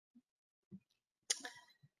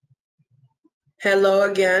Hello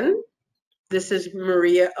again. This is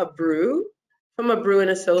Maria Abreu from Abreu and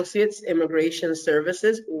Associates Immigration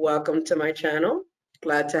Services. Welcome to my channel.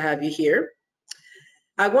 Glad to have you here.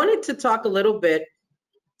 I wanted to talk a little bit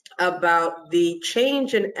about the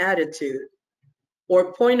change in attitude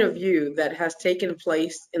or point of view that has taken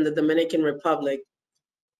place in the Dominican Republic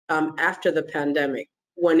after the pandemic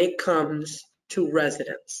when it comes to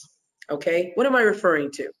residents. Okay, what am I referring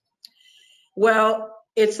to? Well,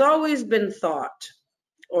 it's always been thought,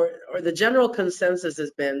 or the general consensus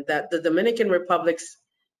has been that the Dominican Republic's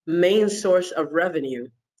main source of revenue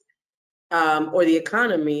or the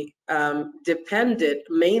economy depended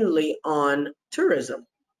mainly on tourism.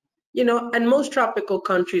 You know, and most tropical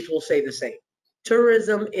countries will say the same.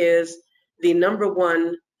 Tourism is the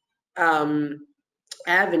 #1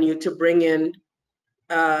 avenue to bring in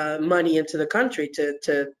money into the country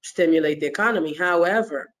to stimulate the economy.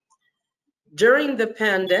 However, during the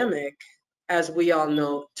pandemic, as we all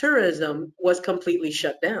know, tourism was completely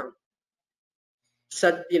shut down.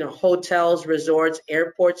 So, you know, hotels, resorts,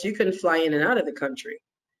 airports, you couldn't fly in and out of the country.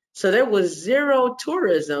 So there was zero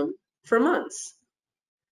tourism for months.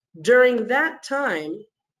 During that time,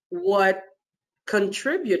 what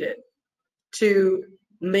contributed to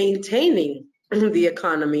maintaining the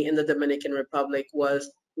economy in the Dominican Republic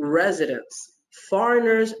was residents,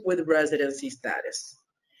 foreigners with residency status,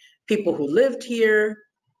 people who lived here,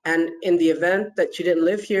 and in the event that you didn't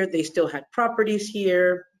live here, they still had properties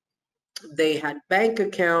here, they had bank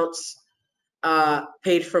accounts,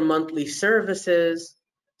 paid for monthly services.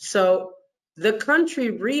 So the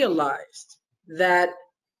country realized that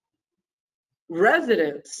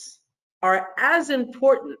residents are as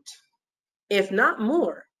important, if not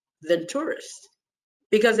more, than tourists.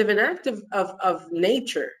 Because if an act of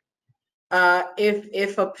nature,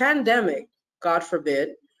 if a pandemic, God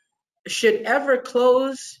forbid, should ever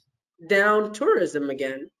close down tourism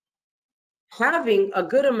again, having a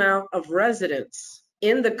good amount of residents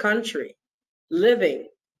in the country, living,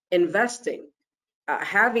 investing,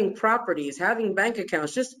 having properties, having bank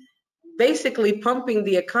accounts, just basically pumping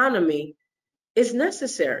the economy is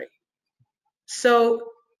necessary. So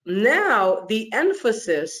now the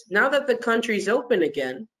emphasis, now that the country's open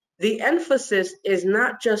again, the emphasis is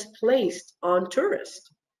not just placed on tourists.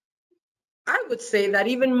 I would say that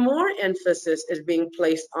even more emphasis is being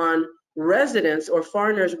placed on residents or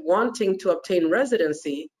foreigners wanting to obtain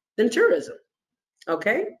residency than tourism.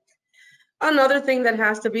 Okay? Another thing that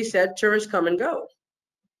has to be said, tourists come and go.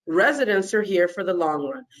 Residents are here for the long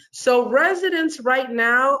run. So residents right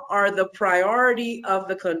now are the priority of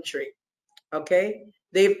the country. Okay?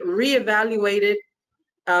 They've reevaluated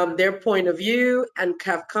their point of view and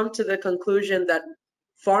have come to the conclusion that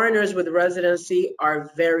foreigners with residency are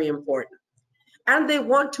very important. And they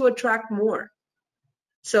want to attract more.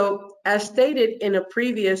 So as stated in a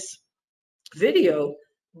previous video,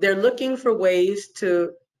 they're looking for ways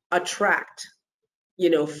to attract, you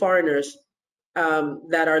know, foreigners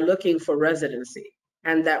that are looking for residency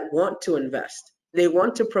and that want to invest. They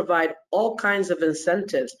want to provide all kinds of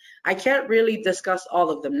incentives. I can't really discuss all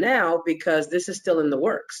of them now because this is still in the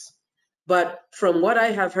works. But from what I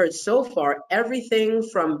have heard so far, everything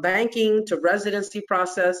from banking to residency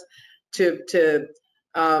process to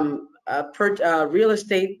real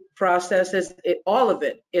estate processes, all of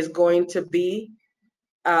it is going to be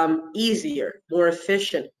easier, more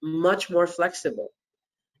efficient, much more flexible.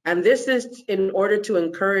 And this is in order to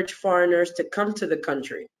encourage foreigners to come to the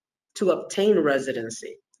country, to obtain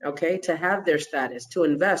residency, okay, to have their status, to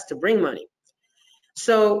invest, to bring money.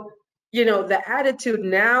 So, you know, the attitude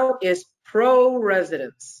now is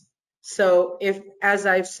pro-residents. So if, as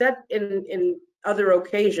I've said in other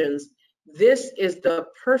occasions, this is the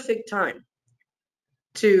perfect time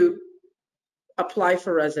to apply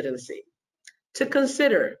for residency, to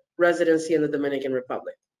consider residency in the Dominican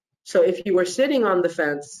Republic. So if you were sitting on the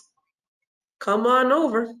fence, come on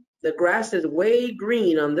over. The grass is way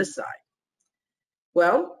green on this side.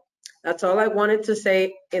 Well, that's all I wanted to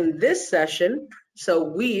say in this session. So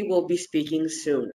we will be speaking soon.